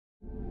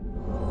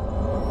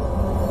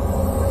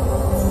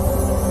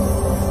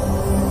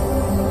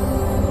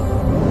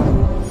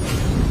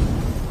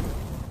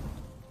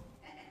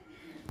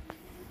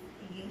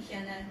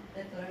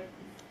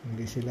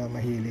sila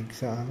mahilig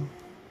sa ano.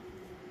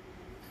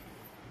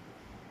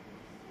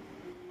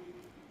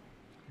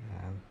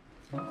 Ayan.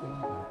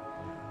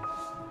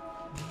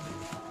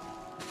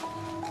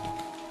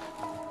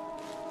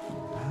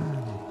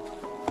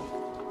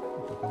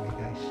 Ito kami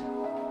guys.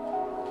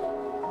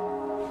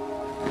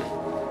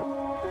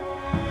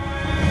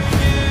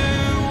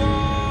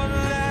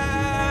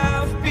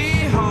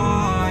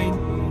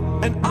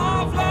 And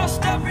I've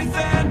lost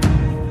everything,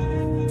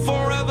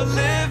 forever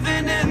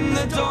living in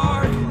the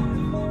dark.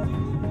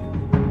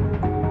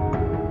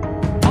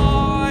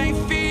 I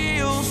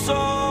feel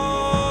so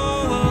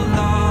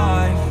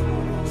alive,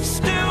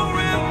 still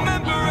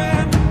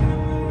remembering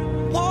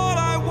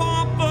what I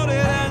want, but it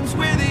ends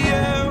with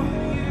you.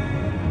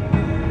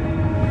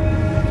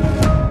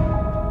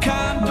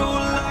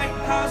 Candlelight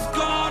has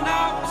gone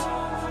out,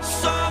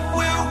 some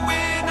will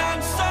win and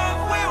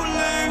some will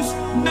lose.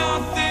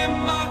 Nothing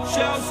much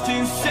else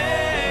to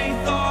say,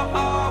 thought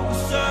I was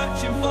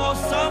searching for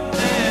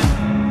something.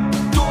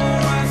 Door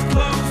has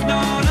closed,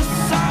 not a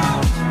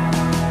sound.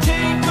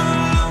 Take a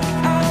look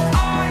as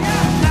I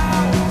am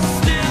now,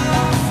 still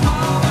I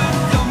smile and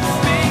don't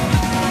speak.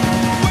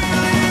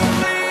 Will you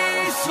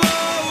please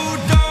slow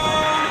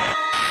down?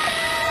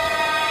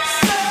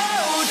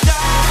 Slow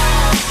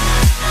down.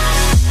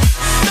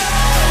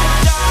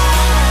 Slow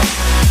down.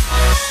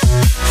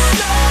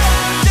 Slow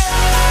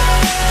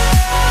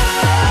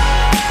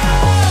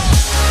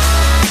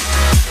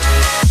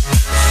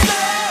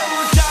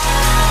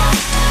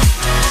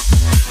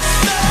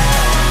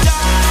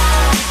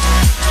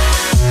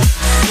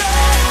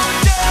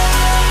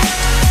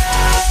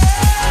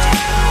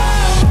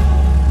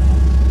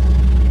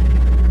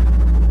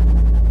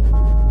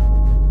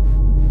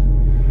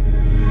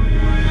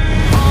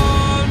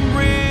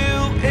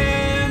unreal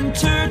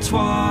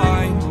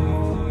intertwined,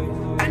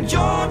 and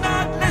you're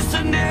not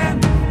listening.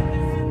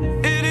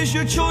 It is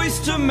your choice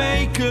to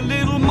make a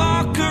little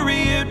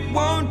mockery, it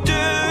won't do.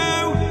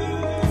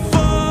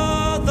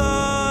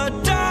 Further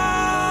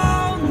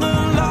down the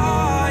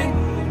line,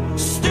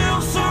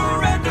 still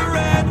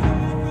surrendering,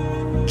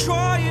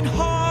 trying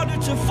harder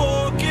to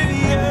forgive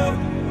you.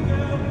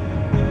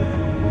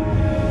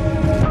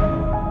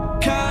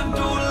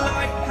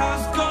 Candlelight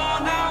has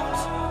gone out,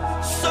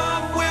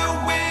 some will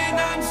win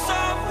and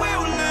some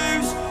will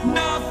lose.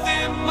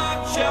 Nothing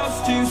much else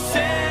to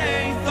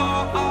say,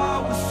 thought I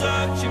was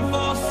searching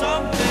for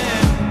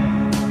something.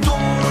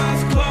 Door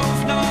has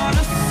closed, not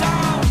a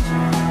sound.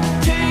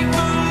 Take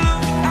a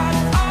look as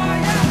I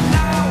am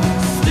now,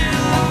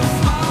 still I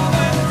smile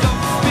and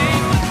don't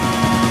speak.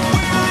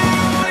 Will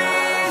you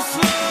please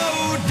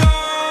slow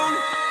down?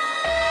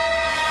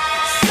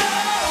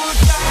 Slow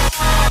down.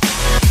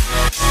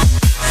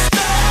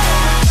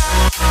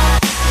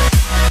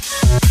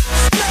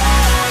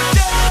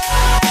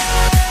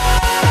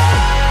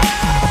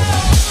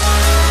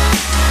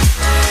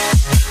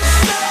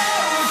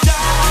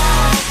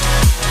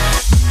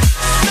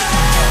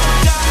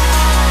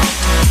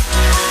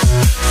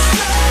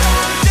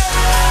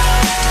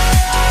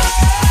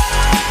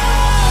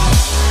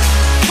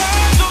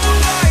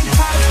 Candlelight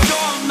has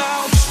gone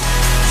out,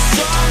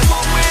 some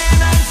will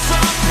win and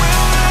some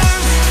will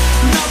lose.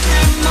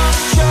 Nothing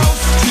much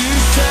else to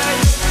say,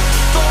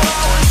 thought I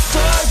was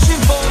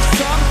searching for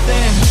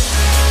something.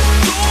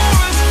 Door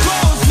is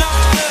closed,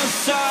 not a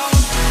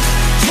sound.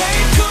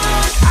 Take a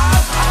look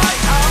as I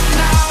am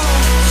now,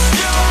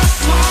 still I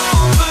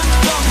smile but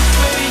don't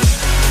speak.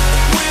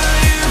 Will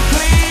you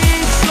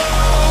please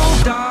slow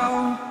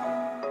down?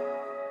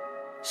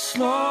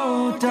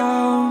 Slow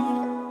down.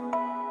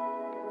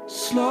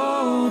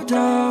 Slow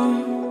down.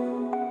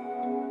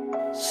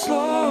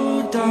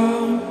 Slow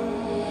down.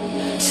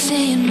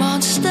 Seeing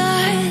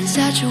monsters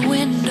at your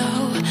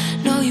window.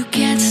 No, you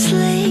can't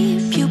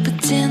sleep, you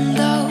pretend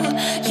though.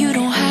 You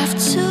don't have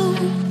to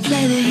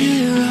play the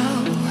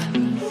hero,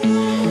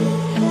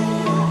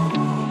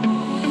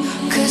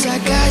 'cause I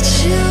got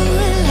you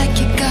like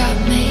you got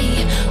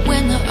me.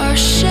 When the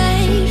earth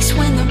shakes,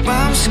 when the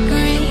bombs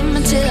scream,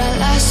 until our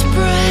last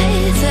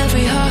breath,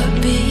 every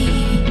heartbeat.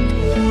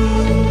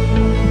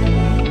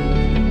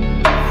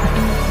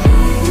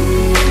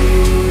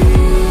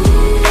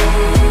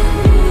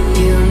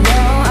 You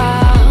know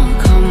I'll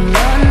come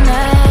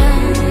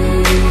running.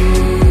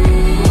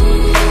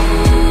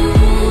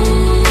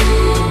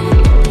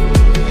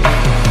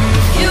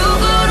 You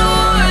go to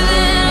war,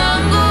 then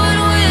I'm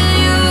going with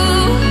you.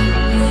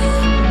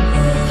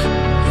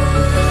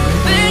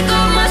 Pick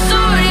up my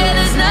sword, yeah,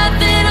 there's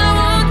nothing I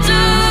won't do.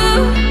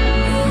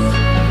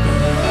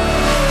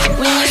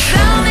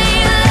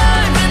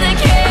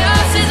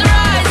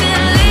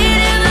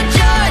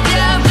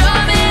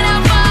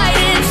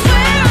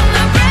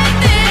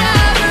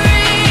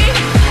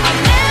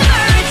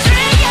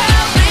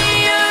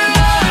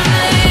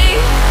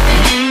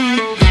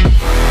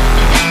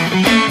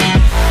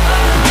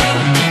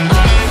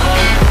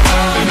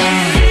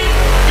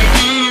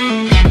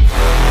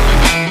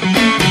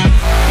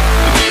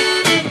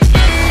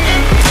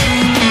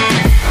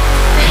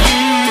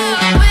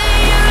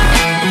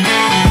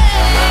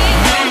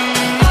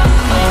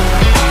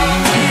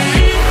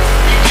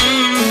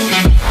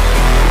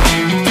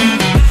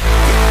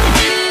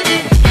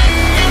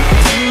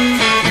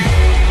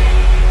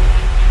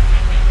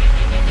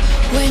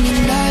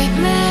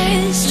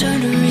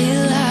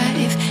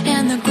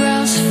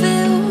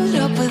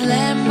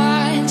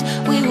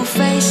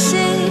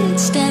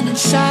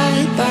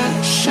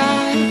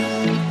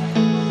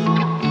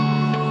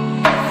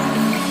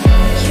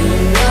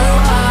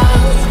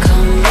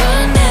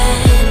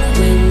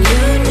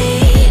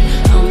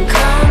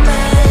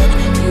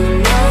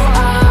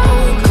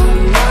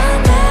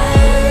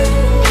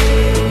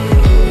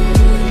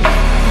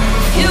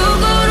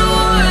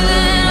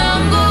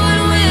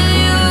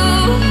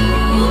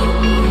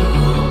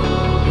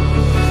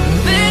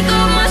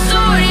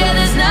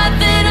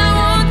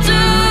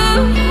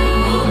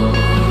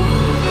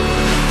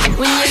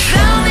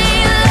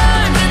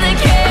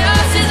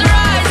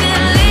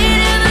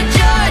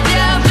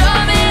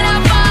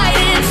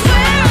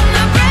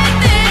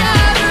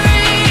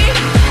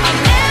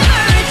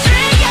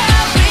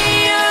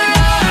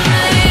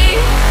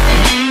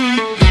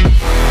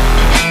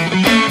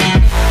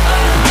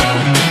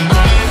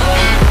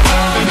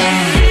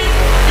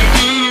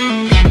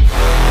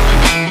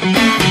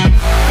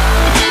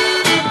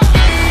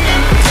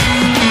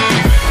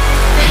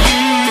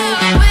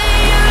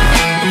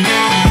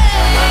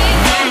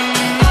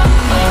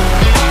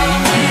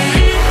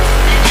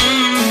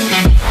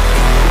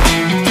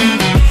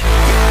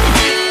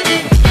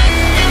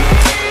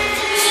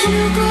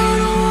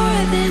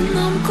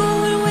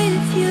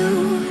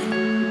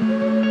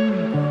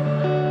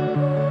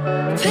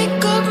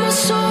 pick up my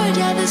sword,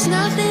 yeah, there's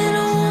nothing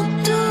I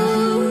won't do.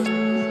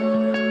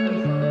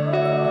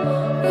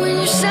 When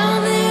you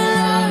sound the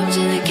alarms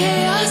and the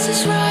chaos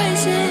is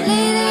rising,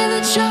 leading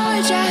the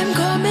charge, I'm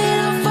coming,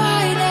 I'll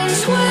fight. I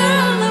swear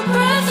on the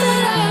breath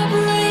that I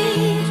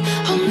breathe,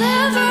 I'll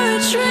never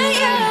retreat,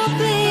 yeah, I'll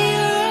be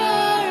your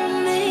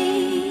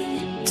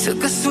army.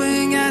 Took a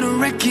swing at a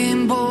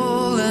wrecking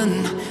ball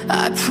and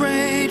I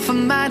prayed for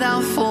my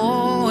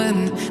downfall,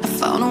 and I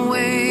found a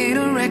way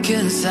to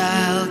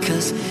reconcile,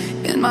 'cause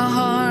in my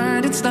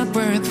heart it's not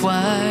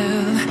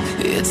worthwhile.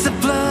 It's a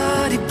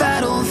bloody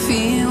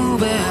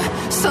battlefield where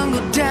some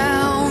go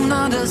down,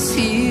 others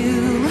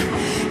heal.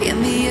 In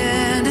the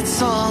end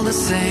it's all the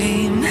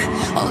same.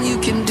 All you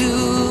can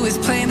do is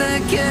play the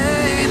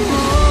game.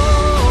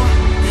 Oh,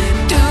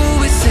 do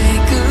we say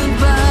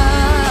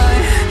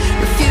goodbye?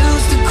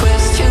 Refuse to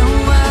question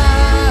why.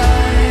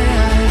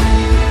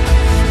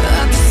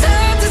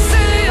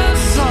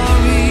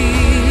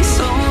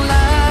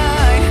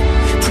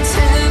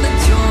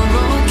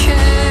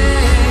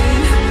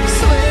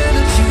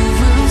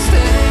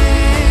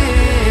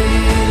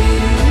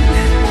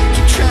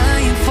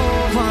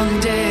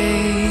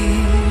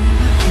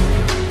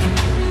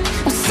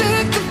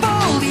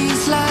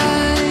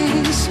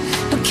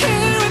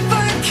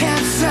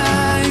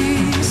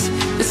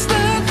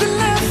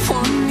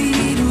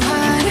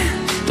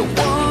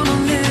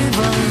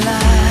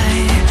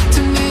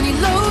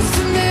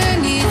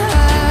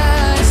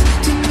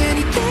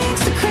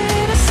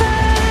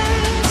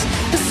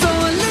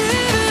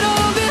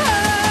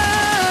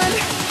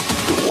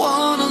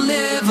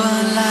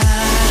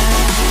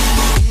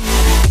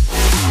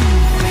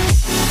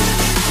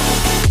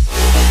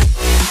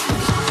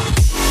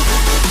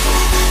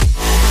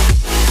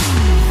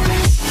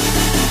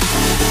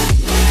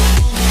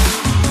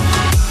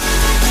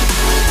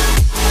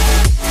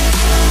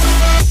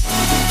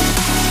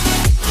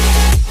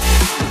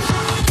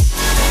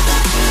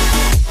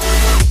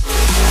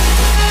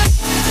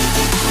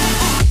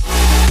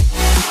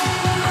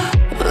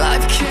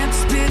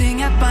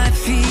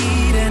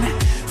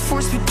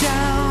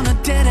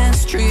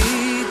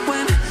 Street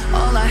when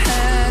all I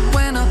had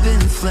went up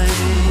in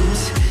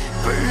flames,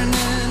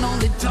 burning